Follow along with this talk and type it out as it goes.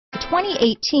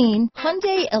2018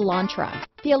 Hyundai Elantra.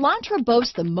 The Elantra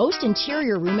boasts the most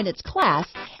interior room in its class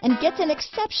and gets an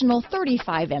exceptional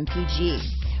 35 mpg.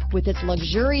 With its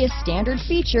luxurious standard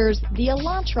features, the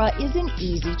Elantra is an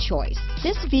easy choice.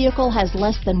 This vehicle has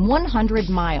less than 100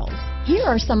 miles. Here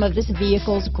are some of this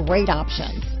vehicle's great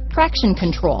options: traction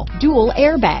control, dual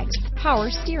airbags, power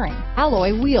steering,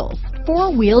 alloy wheels,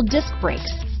 four-wheel disc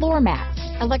brakes, floor mats,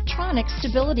 electronic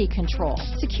stability control,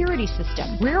 security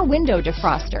system, rear window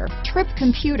defroster, trip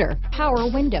computer, power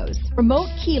windows, remote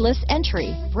keyless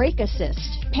entry, brake assist,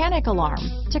 panic alarm,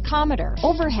 tachometer,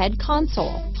 overhead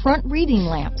console, front reading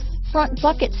lamps, front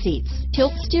bucket seats,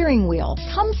 tilt steering wheel.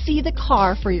 Come see the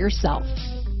car for yourself.